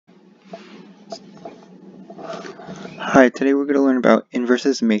Hi, today we're going to learn about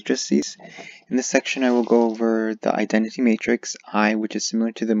inverses and matrices. In this section I will go over the identity matrix I, which is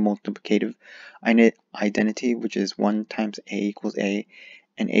similar to the multiplicative identity, which is 1 times A equals A,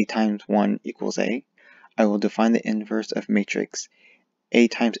 and A times 1 equals A. I will define the inverse of matrix. A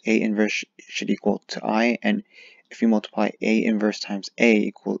times A inverse should equal to I, and if you multiply A inverse times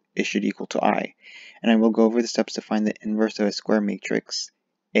A, it should equal to I. And I will go over the steps to find the inverse of a square matrix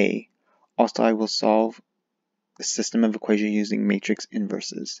A. Also, I will solve the system of equation using matrix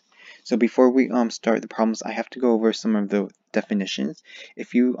inverses. So before we start the problems, I have to go over some of the definitions.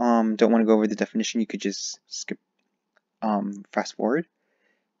 If you don't want to go over the definition, you could just skip fast forward.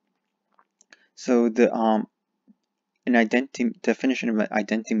 So the definition of an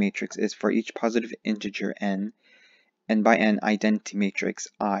identity matrix is for each positive integer n by n identity matrix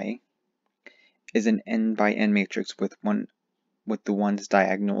I is an n by n matrix with the ones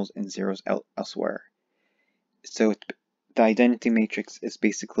diagonals and zeros elsewhere. So the identity matrix is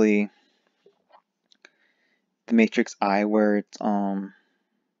basically the matrix I where it's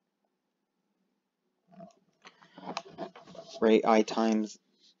right, I times,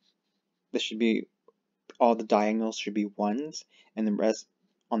 this should be, all the diagonals should be ones, and the rest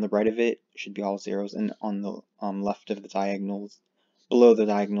on the right of it should be all zeros, and on the left of the diagonals, below the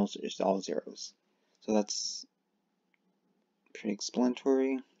diagonals, is all zeros. So that's pretty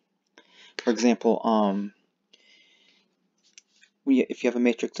explanatory. For example, if you have a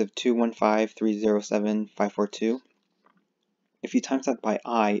matrix of 2, 1, 5, 3, 0, 7, 5, 4, 2, if you times that by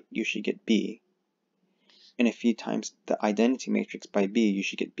I, you should get B. And if you times the identity matrix by B, you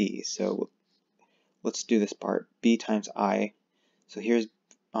should get B. So let's do this part. B times I. So here's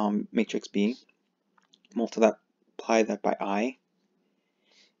matrix B. Multiply that by I,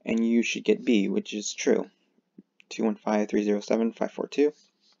 and you should get B, which is true. 215, 307, 542.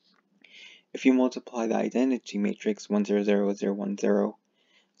 If you multiply the identity matrix 100, 010,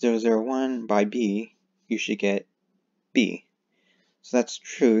 001 by B, you should get B. So that's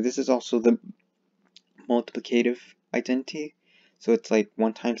true. This is also the multiplicative identity. So it's like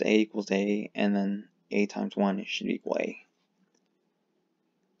 1 times A equals A, and then A times 1 should equal A.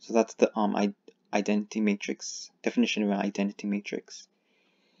 So that's the identity matrix, definition of an identity matrix.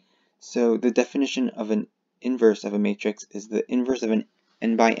 So the definition of an inverse of a matrix is the inverse of an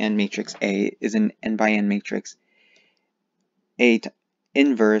n by n matrix A is an n by n matrix A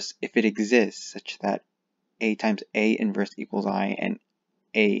inverse if it exists, such that A times A inverse equals I and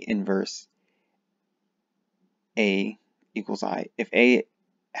A inverse A equals I. If A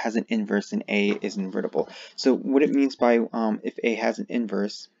has an inverse, then A is invertible. So what it means by if A has an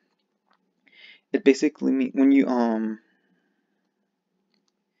inverse, it basically means when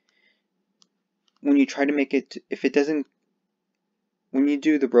you try to make it, if it doesn't, when you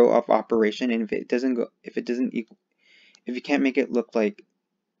do the row of operation, and if it doesn't equal, if you can't make it look like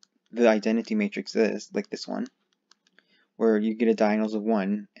the identity matrix is, like this one, where you get a diagonals of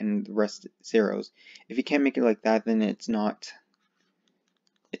 1 and the rest zeros, if you can't make it like that, then it's not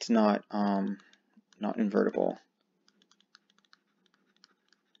invertible.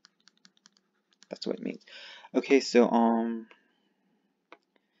 That's what it means. Okay, so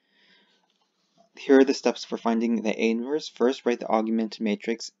here are the steps for finding the A inverse. First, write the augmented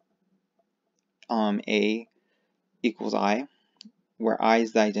matrix A equals I, where I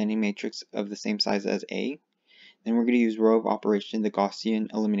is the identity matrix of the same size as A. Then we're going to use row of operation, the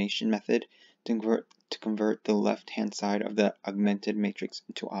Gaussian elimination method, to convert the left-hand side of the augmented matrix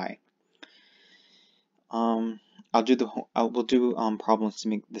into I. We'll do problems to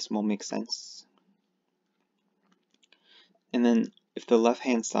make this will make sense. And then if the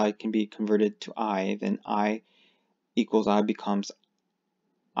left-hand side can be converted to I, then I equals I becomes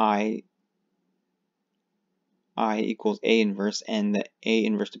I equals A inverse, and the A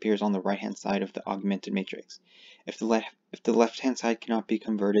inverse appears on the right-hand side of the augmented matrix. If the left-hand side cannot be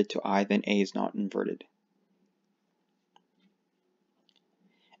converted to I, then A is not inverted.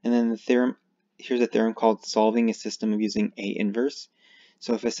 And then the theorem, here's a theorem called solving a system of using A inverse.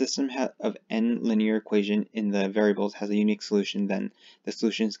 So if a system of n linear equation in the variables has a unique solution, then the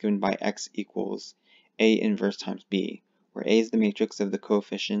solution is given by x equals A inverse times B, where A is the matrix of the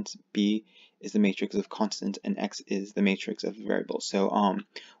coefficients, B is the matrix of constants, and x is the matrix of variables. So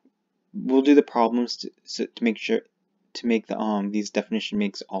we'll do the problems to make sure to make these definition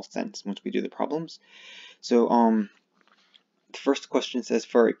makes all sense once we do the problems. So the first question says,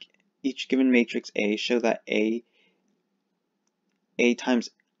 for each given matrix A, show that A times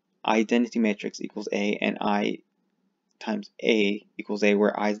identity matrix equals A, and I times A equals A,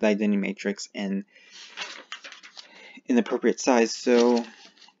 where I is the identity matrix and in the appropriate size. So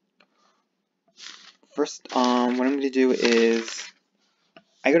first, what I'm going to do is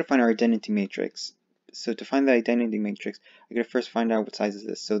I got to find our identity matrix. So to find the identity matrix, I got to first find out what size is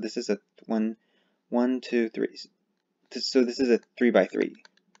this. So this is a 1, 2, 3. So this is a 3 by 3.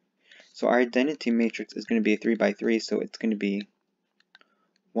 So our identity matrix is going to be a 3 by 3. So it's going to be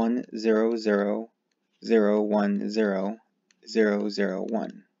 1, 0, 0, 0, 1, 0, 0, 0,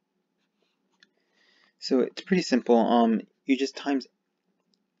 1. So it's pretty simple. You just times.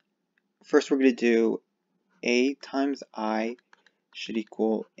 First, we're going to do A times I should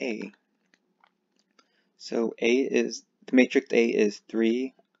equal A. So the matrix A is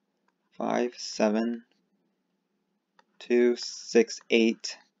 3, 5, 7, 2, 6,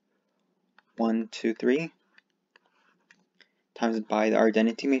 8, 1, 2, 3, times by our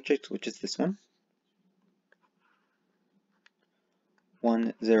identity matrix, which is this one.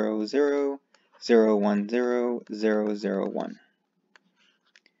 1, 0, 0, 0, 1, 0, 0, 0, 1.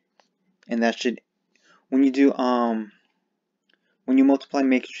 And that should, when you multiply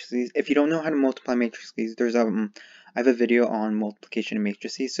matrices, if you don't know how to multiply matrices, there's I have a video on multiplication of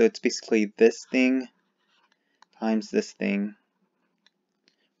matrices. So it's basically this thing times this thing,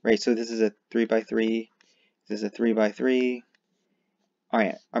 right? So this is a 3 by 3. This is a 3 by 3.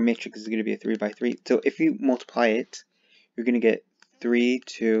 Alright, our matrix is going to be a 3 by 3. So if you multiply it, you're going to get 3,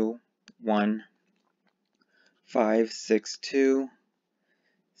 2, 1, 5, 6, 2,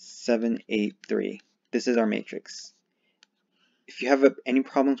 7, 8, 3. This is our matrix. If you have any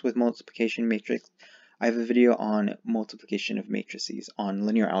problems with multiplication matrix, I have a video on multiplication of matrices on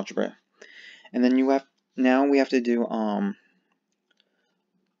linear algebra. And then now we have to do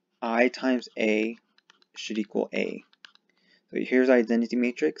I times A should equal A. So here's our identity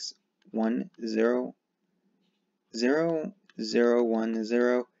matrix: 1, 0, 0, 0, 1,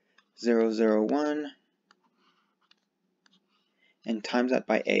 0, 0, 0, 1, and times that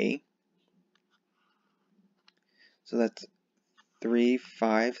by A. So that's 3,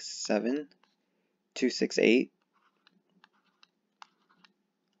 5, 7, 2, 6, 8,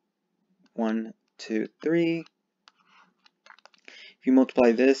 1, 2, 3. If you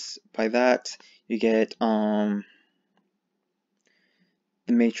multiply this by that, you get the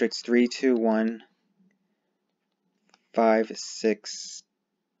matrix 3, 2, 1, 5, 6,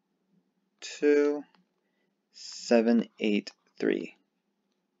 2, 7, 8, 3.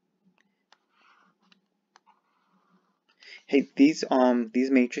 Hey, these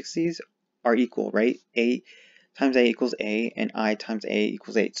matrices are equal, right? A times A equals A, and I times A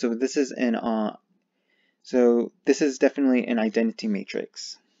equals 8. So this is definitely an identity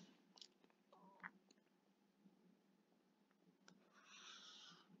matrix.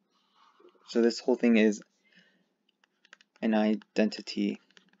 So this whole thing is an identity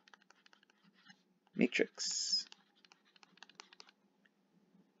matrix.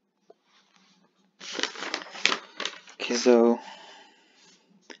 Okay, so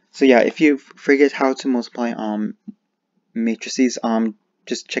yeah, if you forget how to multiply matrices,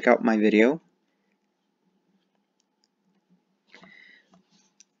 just check out my video.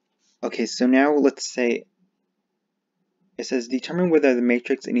 Okay, so now let's say it says determine whether the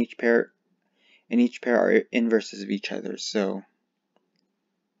matrix in each pair are inverses of each other. So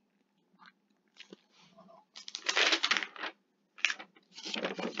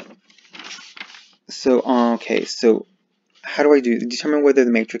okay, so how do I determine whether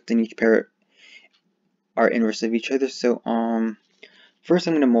the matrix in each pair are inverse of each other? So first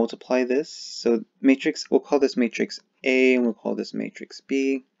I'm going to multiply this. So matrix, we'll call this matrix A, and we'll call this matrix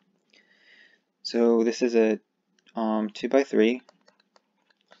B. So this is a 2 by 3.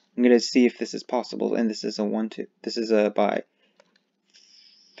 I'm going to see if this is possible, and this is a 1, 2. This is a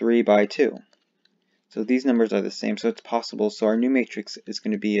 3 by 2. So these numbers are the same, so it's possible. So our new matrix is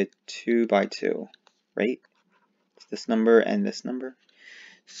going to be a 2 by 2, right? It's this number and this number.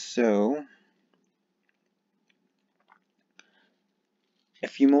 So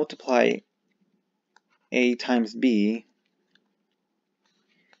if you multiply A times B,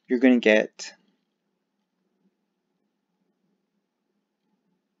 you're going to get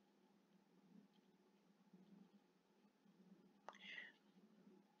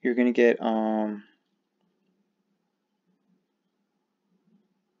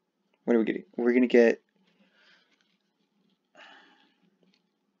what are we getting? We're going to get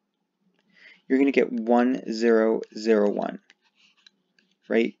you're going to get 1, 0, 0, 1,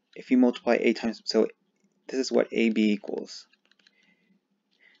 right? If you multiply A times, so this is what AB equals.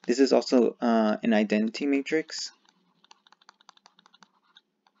 This is also an identity matrix.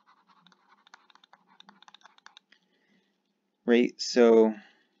 Right, so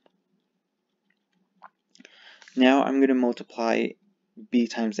now I'm going to multiply B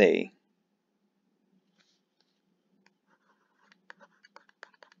times A.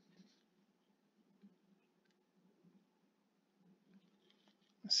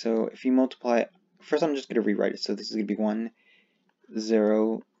 So if you multiply, first I'm just going to rewrite it. So this is going to be 1,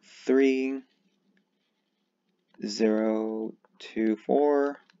 0, 3, 0, 2,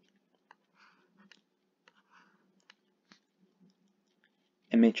 4,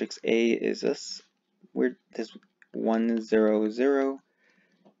 and matrix A is this 1, 0, 0,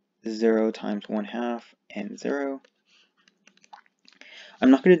 0 times 1/2, and 0.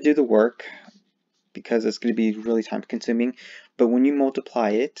 I'm not going to do the work because it's going to be really time consuming, but when you multiply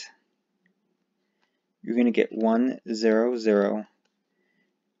it, you're going to get 1, 0, 0,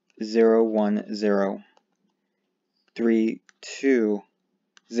 0, 1, 0, 3, 2,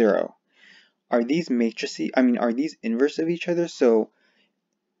 0. Are these matrices, are these inverse of each other? So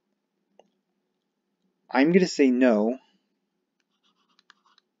I'm going to say no.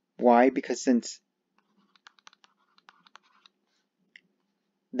 Why? Because since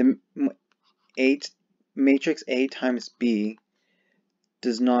the matrix A times B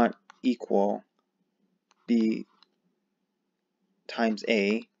does not equal B times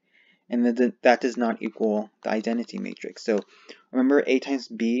A, and that does not equal the identity matrix. So remember, A times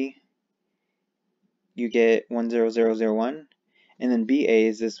B, you get 1, 0, 0, 0, 1, and then BA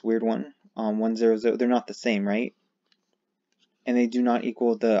is this weird one, 1, 0, 0. They're not the same, right? And they do not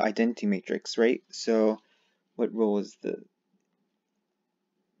equal the identity matrix, right? So what rule is the...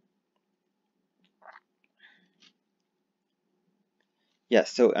 Yes,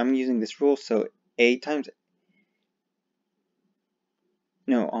 so I'm using this rule. So A times...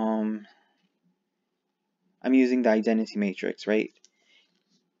 No, I'm using the identity matrix, right?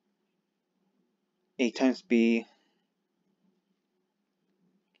 A times B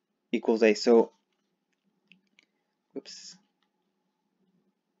equals A. So, whoops.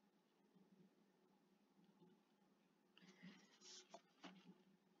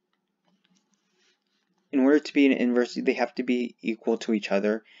 In order to be an inverse, they have to be equal to each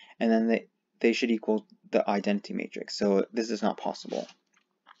other, and then they should equal the identity matrix. So this is not possible.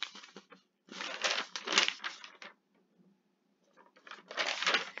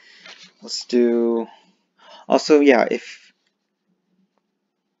 Let's do... Also, yeah, if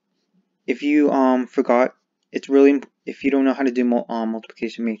you forgot, it's really, if you don't know how to do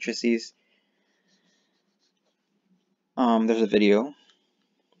multiplication matrices, there's a video.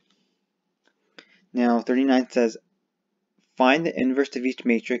 Now 39 says, find the inverse of each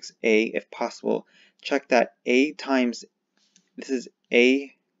matrix A if possible. Check that A times, this is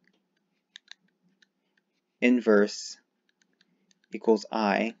A inverse equals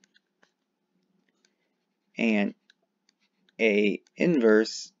I, and A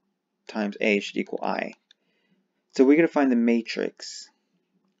inverse times A should equal I. So we're going to find the matrix.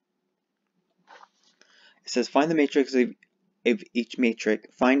 It says find the matrix of each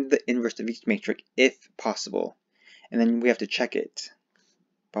matrix, find the inverse of each matrix if possible. And then we have to check it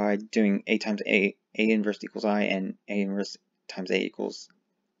by doing A times A inverse equals I, and A inverse times A equals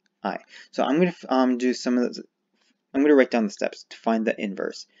I. So I'm going to do some of the, I'm going to write down the steps to find the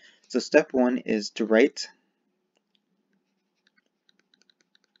inverse. So step 1 is to write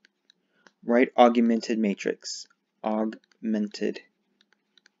augmented matrix. Augmented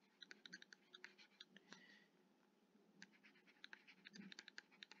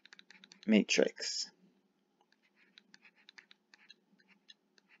matrix.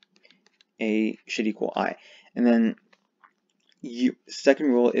 A should equal I. And then second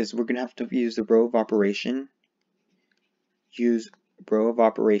rule is we're going to have to use the row of operation. Use row of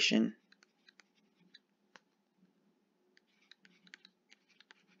operation.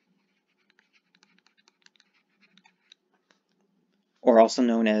 Or also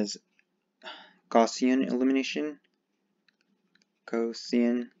known as Gaussian elimination.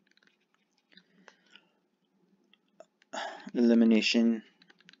 Gaussian elimination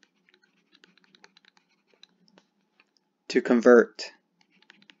to convert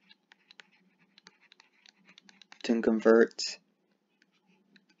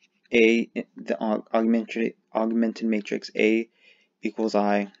the augmented matrix A equals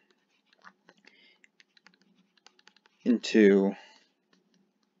I into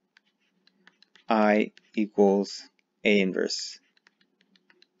I equals A inverse.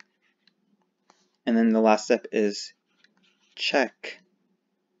 And then the last step is check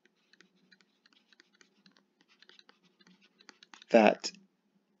that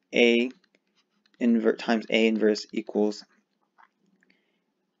A times A inverse equals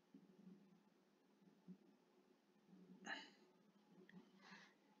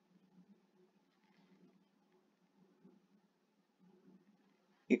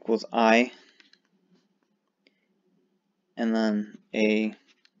I, and then A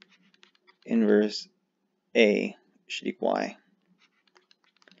inverse A should equal I.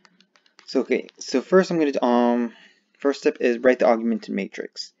 So first I'm gonna first step is write the augmented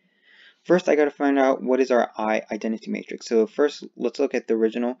matrix. First I gotta find out what is our I identity matrix. So first let's look at the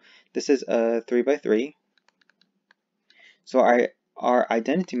original. This is a 3 by 3. So our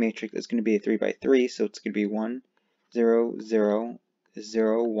identity matrix is gonna be a 3 by 3, so it's gonna be 1 0 0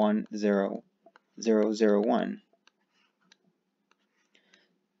 0 1 0 0 0 1.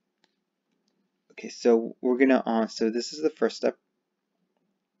 Okay, so we're gonna so this is the first step.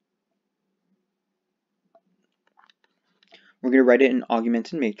 We're going to write it in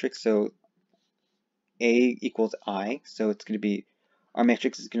augmented matrix, so A equals I, so it's going to be, our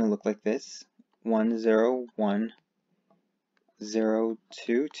matrix is going to look like this, 1, 0, 1, 0,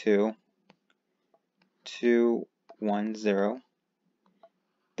 2, 2, 2, 1, 0.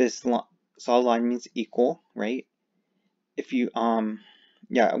 This solid line means equal, right? If you,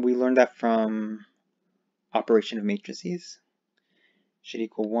 yeah, we learned that from operation of matrices. Should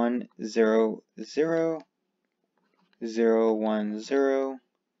equal 1, 0, 0, 0, 1, 0,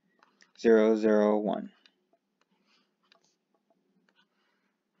 0, 0, 1.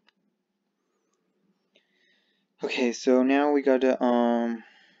 Okay, so now we got to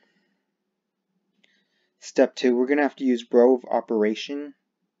step 2. We're gonna have to use row of operation.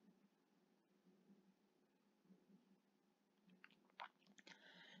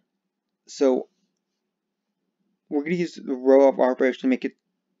 So we're gonna use the row of operation to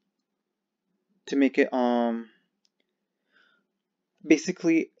make it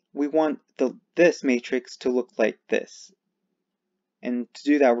basically we want this matrix to look like this. And to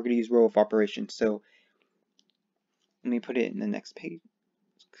do that we're gonna use row of operation. So let me put it in the next page.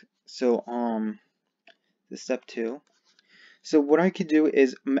 So this step 2. So what I could do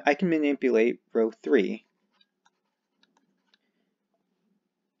is I can manipulate row 3,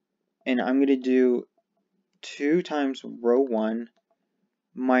 and I'm going to do 2 times row 1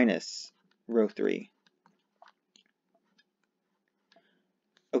 minus row 3.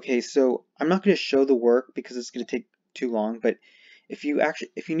 Okay, so I'm not going to show the work because it's going to take too long, but if you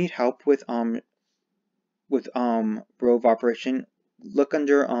need help with row of operation, look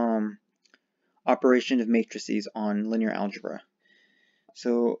under operation of matrices on linear algebra.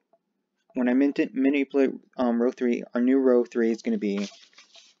 So when I manipulate row 3, our new row 3 is going to be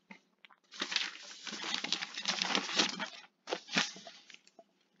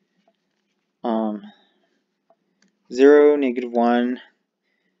 0, -1,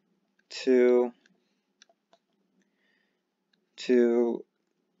 2, 2,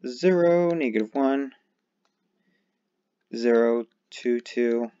 0, -1, 0, 2,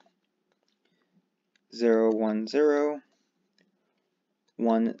 2, 0, 1, 0,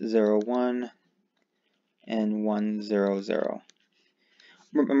 1, 0, 1, and 1, 0, 0.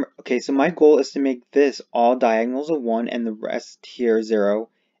 Remember, okay, so my goal is to make this all diagonals of 1 and the rest here 0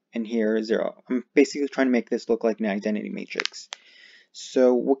 and here 0. I'm basically trying to make this look like an identity matrix.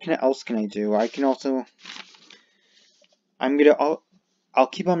 So what else can I do? I can also, I'll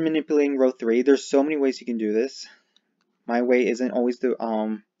keep on manipulating row 3. There's so many ways you can do this. My way isn't always the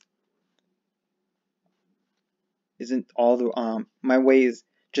my way is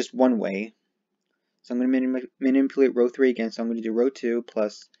just one way. So I'm going to manipulate row 3 again. So I'm going to do row 2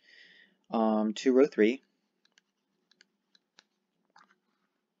 plus 2 row 3.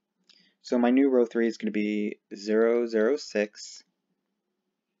 So my new row 3 is going to be 0, 0, 6,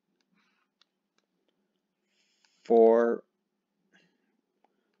 4,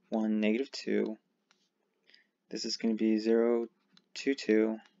 1, -2. This is going to be 0, 2,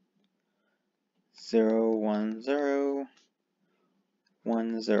 2, 0, 1, 0,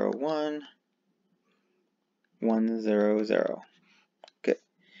 1, 0, 1, 1, 0, 0. Good.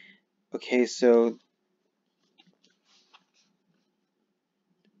 Okay, so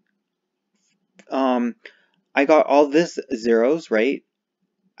I got all this zeros, right?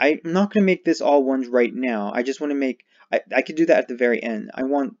 I'm not going to make this all ones right now. I just want to make, I could do that at the very end. I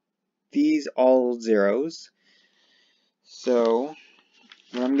want these all zeros. So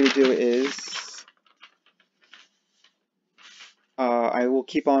what I'm going to do is I will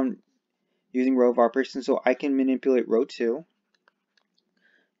keep on using row of operations so I can manipulate row 2.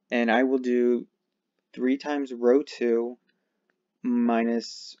 And I will do 3 times row 2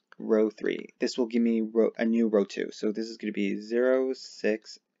 minus row 3. This will give me a new row 2. So this is going to be 0,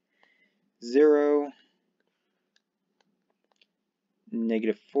 6, 0,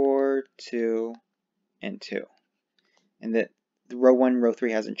 -4, 2, and 2. And the row 1, row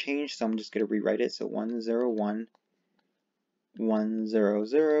 3 hasn't changed, so I'm just going to rewrite it. So 1, 0, 1, 1, 0,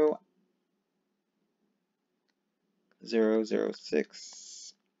 0, 0, 0,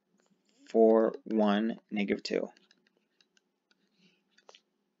 6, 4, 1, -2.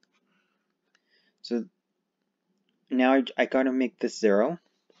 So now I gotta make this 0.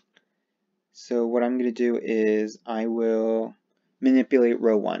 So what I'm gonna do is I will manipulate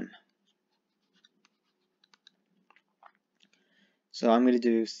row 1. So I'm gonna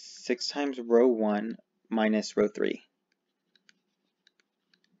do 6 times row 1 minus row 3.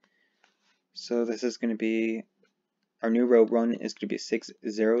 So this is gonna be, our new row 1 is gonna be 6,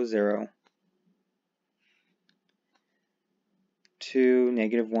 0, 0, 2,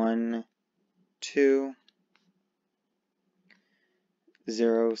 negative 1, 2,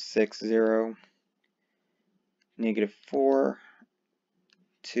 0, 6, 0, negative 4,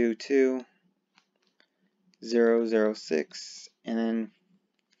 2, 2, 0, 0, 6, and then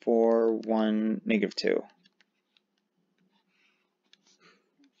 4, 1, negative 2.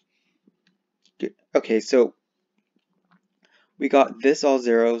 Okay, so we got this all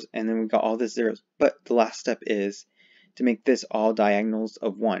zeros, and then we got all this zeros, but the last step is to make this all diagonals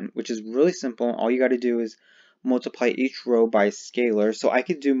of 1, which is really simple. All you got to do is multiply each row by a scalar. So I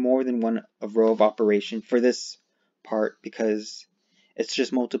could do more than one row of operation for this part because it's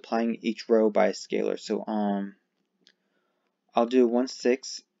just multiplying each row by a scalar. So I'll do 1,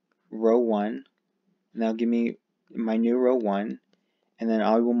 6, row 1, and that'll give me my new row 1, and then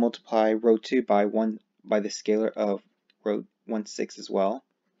I will multiply row 2 by the scalar of row 1, 6 as well.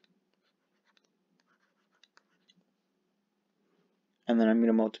 And then I'm going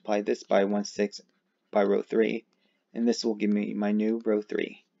to multiply this by 1, 6 by row 3, and this will give me my new row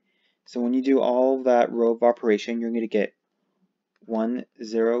 3. So when you do all that row of operation, you're going to get 1,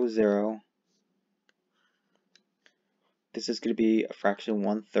 0, 0. This is going to be a fraction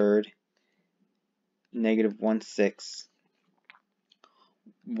 1/3, negative 1, 6,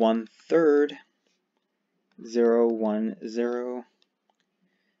 1/3, 0, 1, 0,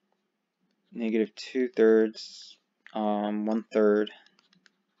 negative 2/3, 1/3,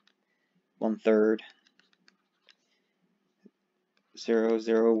 1/3, 0,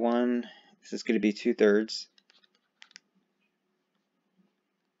 0, 1. This is going to be 2/3.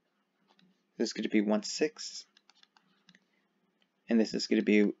 This is going to be 1, 6. And this is going to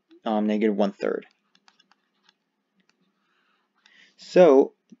be negative 1/3.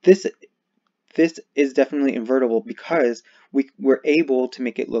 So this is definitely invertible because we were able to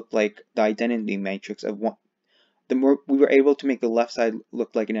make it look like the identity matrix of 1. We were able to make the left side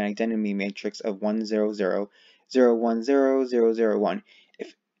look like an identity matrix of 1, 0, 0, 0, 1, 0, 0, 0, 1.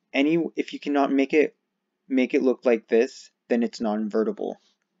 If you cannot make it look like this, then it's non-invertible.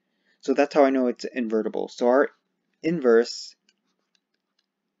 So that's how I know it's invertible. So our inverse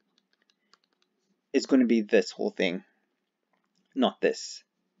is going to be this whole thing, not this.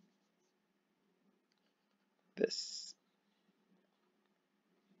 This.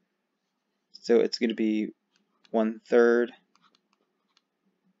 So it's going to be 1/3.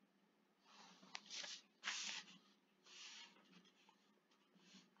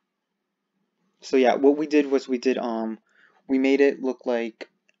 So yeah, what we did was we made it look like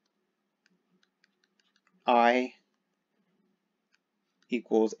I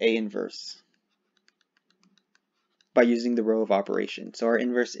equals A inverse by using the row of operation. So our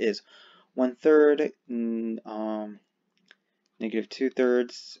inverse is 1/3, negative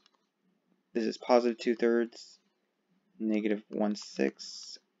 2/3. This is positive 2/3, negative 1,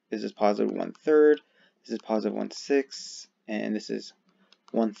 6. This is positive 1/3. This is positive 1, 6, and this is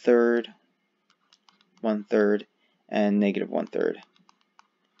 1/3, 1/3, and negative 1/3.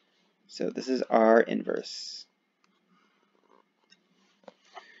 So this is our inverse.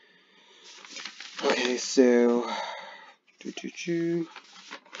 Okay, so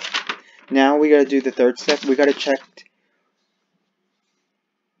now we gotta do the third step. We gotta check.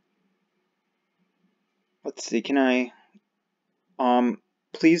 Let's see. Can I?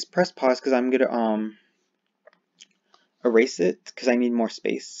 Please press pause because I'm gonna erase it because I need more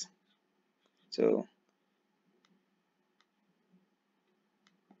space. So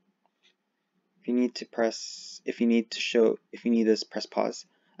if you need this, press pause.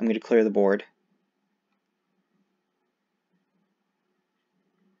 I'm gonna clear the board.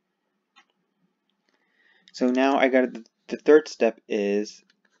 So now I got the third step is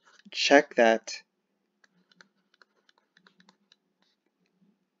check that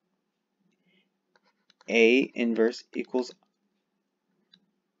A inverse equals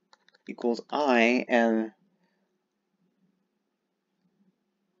I, and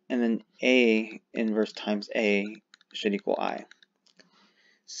then A inverse times A should equal I.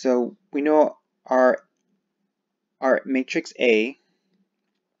 So we know our matrix A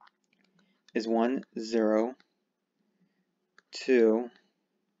is 1, 0, 2,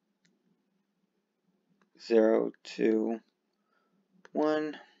 0, 2,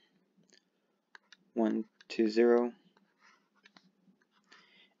 1, 1, 2, 0.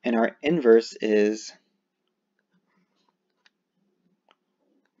 And our inverse is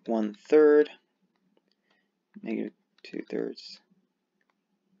 1/3, negative 2/3.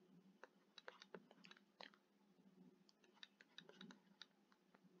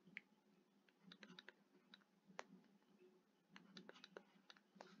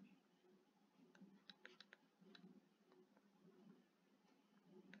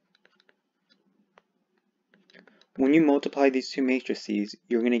 When you multiply these two matrices,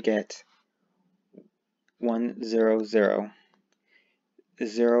 you're going to get 1, 0, 0,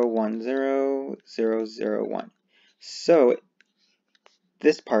 0, 1, 0, 0, 0, 1. So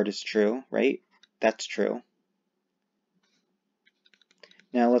this part is true, right? That's true.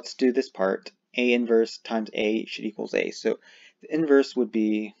 Now let's do this part. A inverse times A should equals A. So the inverse would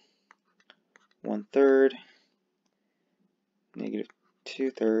be 1/3, negative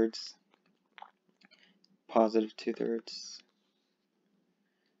 2/3, positive 2/3.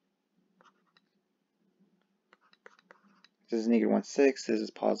 This is negative 1/6. This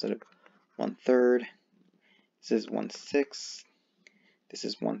is positive 1/3. This is 1/6. This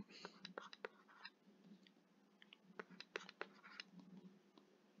is 1.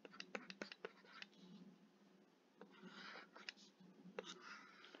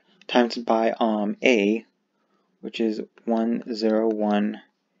 Times by A, which is 1, 0, 1,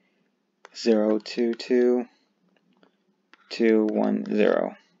 0, 2, 2, 2, 1,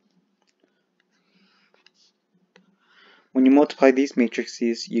 0. When you multiply these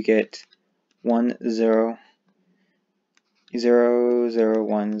matrices, you get 1, 0, 0, 0,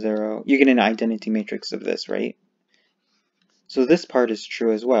 1, 0. You get an identity matrix of this, right? So this part is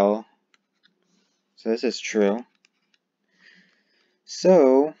true as well. So this is true.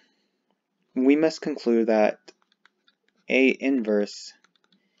 So we must conclude that A inverse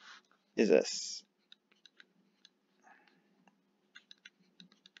is this.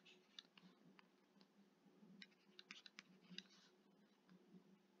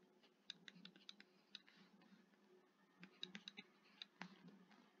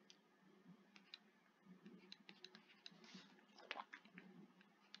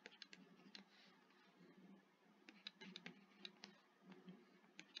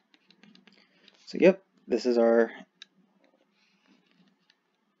 So yep, this is our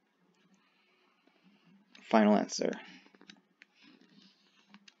final answer.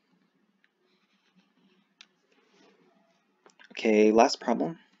 Okay, last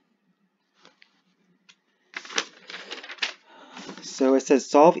problem. So it says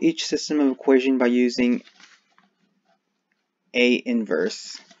solve each system of equation by using A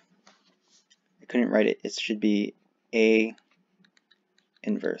inverse. I couldn't write it. It should be A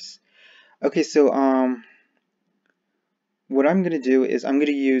inverse. Okay, so what I'm going to do is I'm going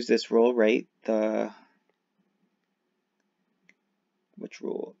to use this rule, right? Which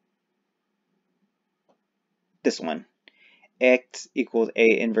rule? This one. X equals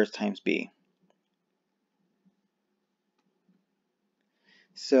A inverse times B.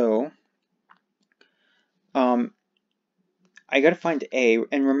 So I gotta find A,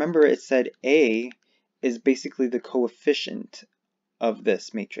 and remember it said A is basically the coefficient of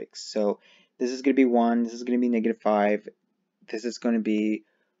this matrix. So this is going to be 1, this is going to be negative 5, this is going to be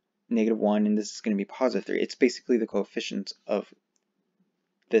negative 1, and this is going to be positive 3. It's basically the coefficients of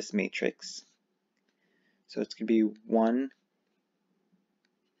this matrix. So it's going to be 1,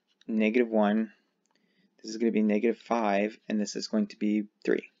 negative 1, this is going to be negative 5, and this is going to be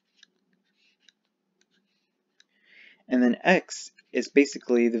 3. And then X is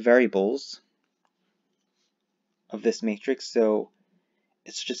basically the variables of this matrix, so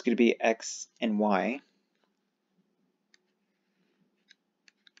it's just going to be X and Y.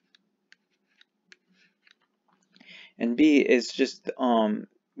 And B is just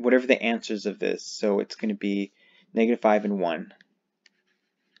whatever the answers of this, so it's going to be negative 5 and 1.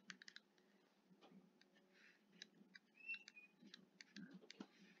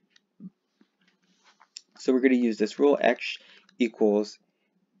 So we're going to use this rule. X equals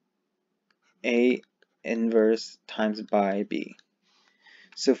A inverse times by B.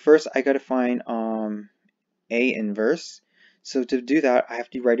 So first I got to find A inverse. So to do that, I have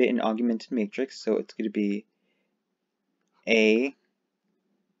to write it in augmented matrix. So it's going to be A.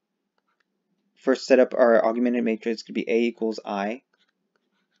 First set up our augmented matrix. It's going to be A equals I.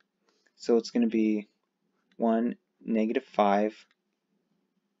 So it's going to be 1, negative 5,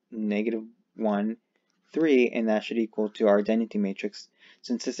 negative 1, 3, and that should equal to our identity matrix.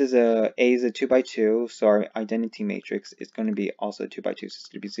 Since this is A is a 2 by 2, so our identity matrix is going to be also 2 by 2, so it's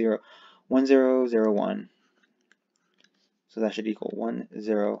going to be 0, 1, 0, 0, 1. So that should equal 1,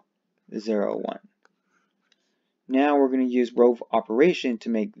 0, 0, 1. Now we're going to use row operation to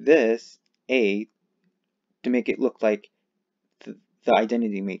make this A, to make it look like the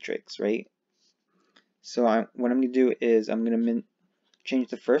identity matrix, right? So what I'm going to do is I'm going to change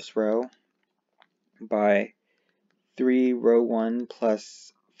the first row by 3 row 1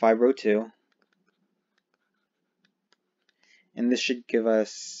 plus 5 row 2. And this should give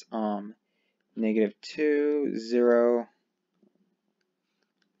us negative 2, 0,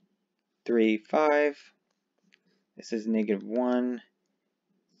 3, 5. This is negative 1,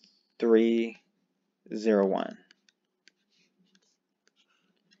 3, 0, 1.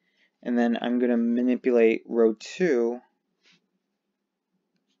 And then I'm going to manipulate row 2.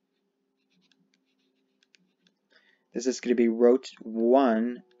 This is going to be row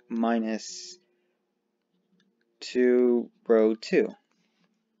 1 minus 2 row 2.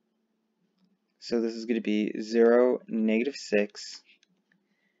 So this is going to be 0, negative 6,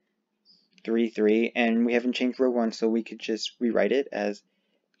 3, 3. And we haven't changed row 1, so we could just rewrite it as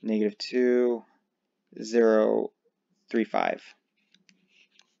negative 2, 0, 3, 5.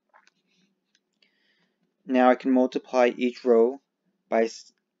 Now I can multiply each row by,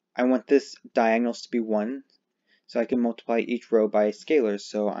 I want this diagonals to be 1, so I can multiply each row by scalars.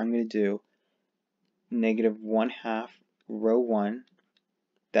 So I'm going to do negative 1/2 row 1,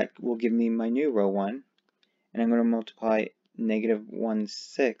 that will give me my new row 1, and I'm going to multiply negative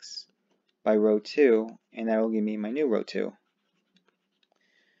 1/6 by row 2, and that will give me my new row 2.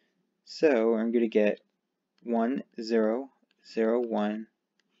 So I'm going to get 1, 0, 0, 1,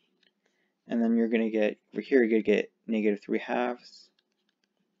 and then you're going to get, over here you're going to get negative 3/2,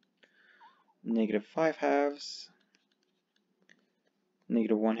 negative 5/2,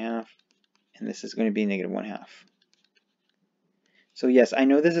 negative 1/2, and this is going to be negative 1/2. So yes, I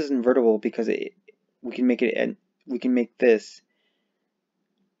know this is invertible because we can make this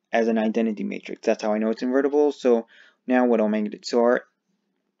as an identity matrix. That's how I know it's invertible. So now what am I going to do?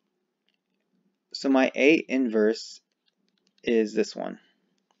 So my A inverse is this one.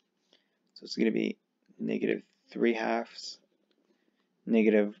 So it's going to be negative 3/2,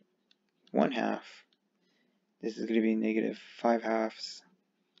 negative 1/2. This is going to be negative 5/2,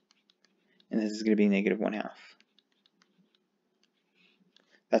 and this is going to be negative 1/2.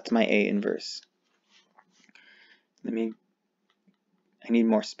 That's my A inverse. I need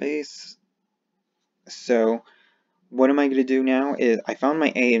more space. So what am I going to do now is I found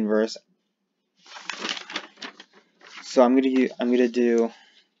my A inverse. So I'm going to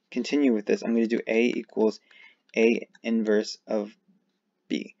continue with this. I'm going to do A equals A inverse of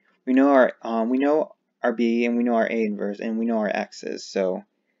B. We know our B, and we know our A inverse, and we know our X's. So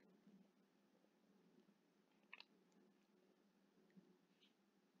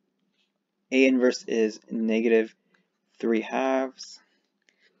A inverse is negative 3/2.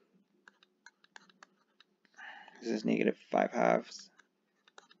 This is negative 5/2.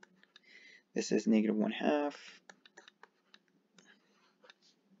 This is negative 1/2.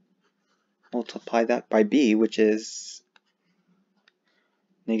 Multiply that by B, which is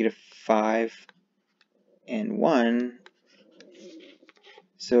negative 5 and 1.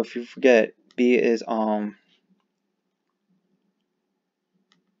 So if you forget, B is our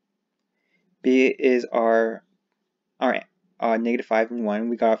negative 5 and 1.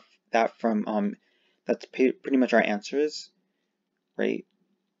 We got that from that's pretty much our answers, right?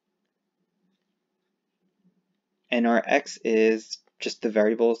 And our X is just the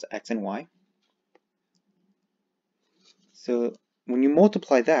variables X and Y. So when you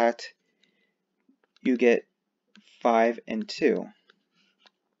multiply that, you get 5 and 2.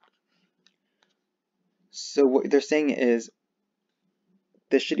 So what they're saying is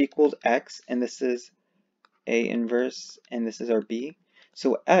this should equal X, and this is A inverse, and this is our B.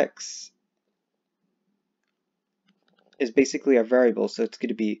 So X is basically our variable, so it's going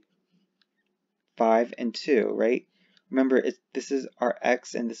to be 5 and 2, right? Remember, this is our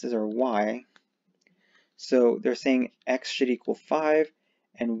X and this is our Y. So they're saying X should equal 5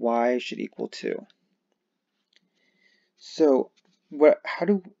 and Y should equal 2. So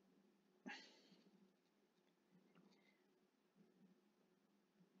the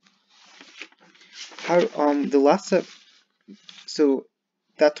last step, so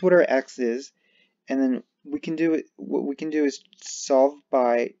that's what our X is, and then what we can do is solve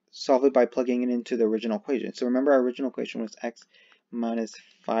it by plugging it into the original equation. So remember, our original equation was X minus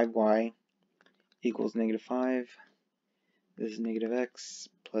 5Y equals negative 5. This is negative X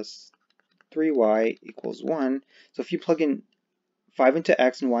plus 3Y equals 1. So if you plug in 5 into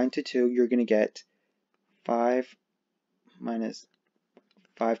X and Y into 2, you're going to get 5 minus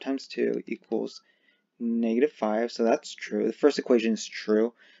 5 times 2 equals negative 5. So that's true. The first equation is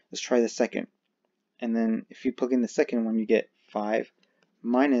true. Let's try the second. And then if you plug in the second one, you get 5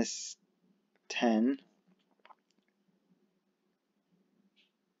 minus 10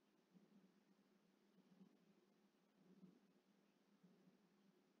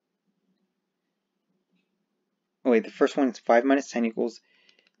 oh wait, the first one is 5 minus 10 equals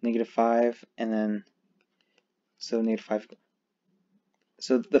negative 5, and then so negative 5.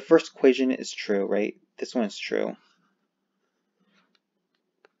 So the first equation is true, right? This one is true.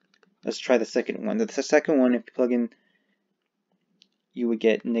 Let's try the second one. The second one, if you plug in, you would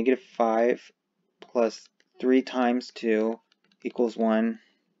get negative 5 plus 3 times 2 equals 1.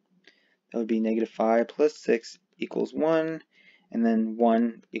 That would be negative 5 plus 6 equals 1, and then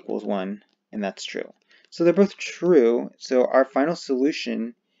 1 equals 1, and that's true. So they're both true, so our final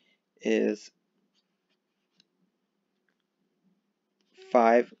solution is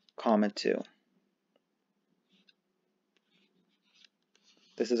 5, 2.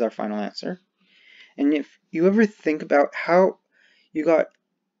 This is our final answer. And if you ever think about how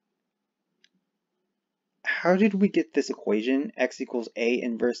did we get this equation, x equals a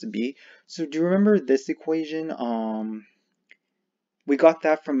inverse b? So do you remember this equation? We got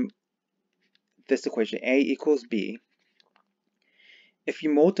that from this equation, a equals b. If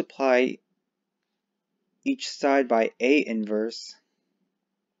you multiply each side by a inverse,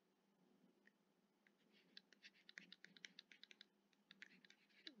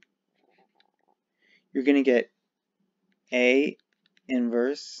 you're going to get a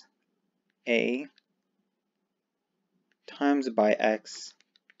inverse a times by x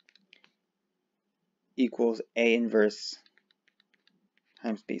equals a inverse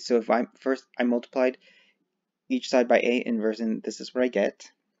times b. So if I multiplied each side by a inverse, and this is what I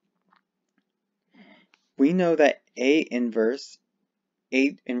get. We know that a inverse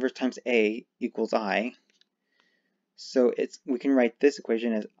times a equals I. So we can write this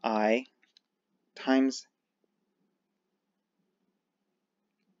equation as I times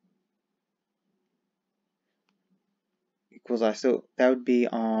equals I. So that would be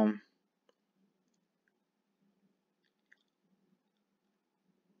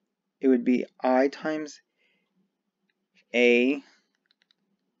it would be I times A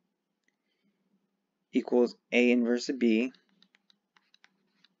equals A inverse of B.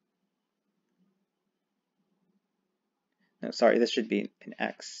 No, sorry, this should be an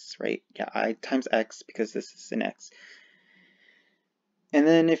X, right? Yeah, I times X because this is an X. And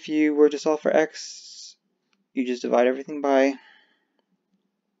then if you were to solve for X, you just divide everything by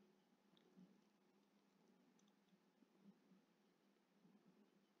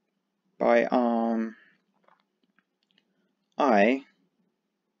I.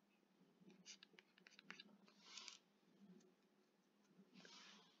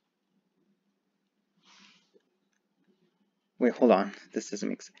 Wait, hold on. This doesn't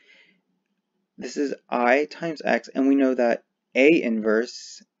make sense. This is I times X, and we know that A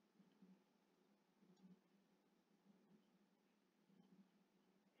inverse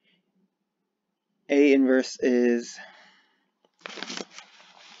is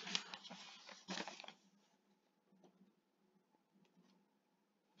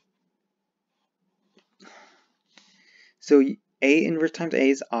so A inverse times A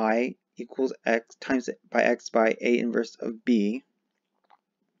is I equals X times by X by A inverse of B.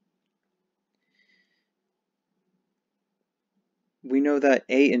 We know that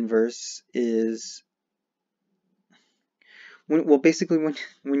A inverse is basically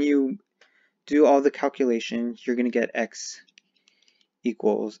when you do all the calculations, you're going to get X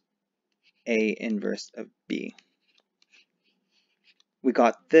equals A inverse of B. We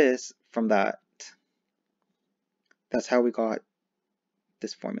got this from that. That's how we got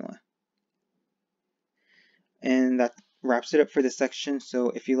this formula. And that wraps it up for this section. So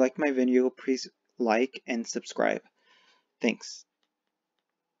if you like my video, please like and subscribe. Thanks.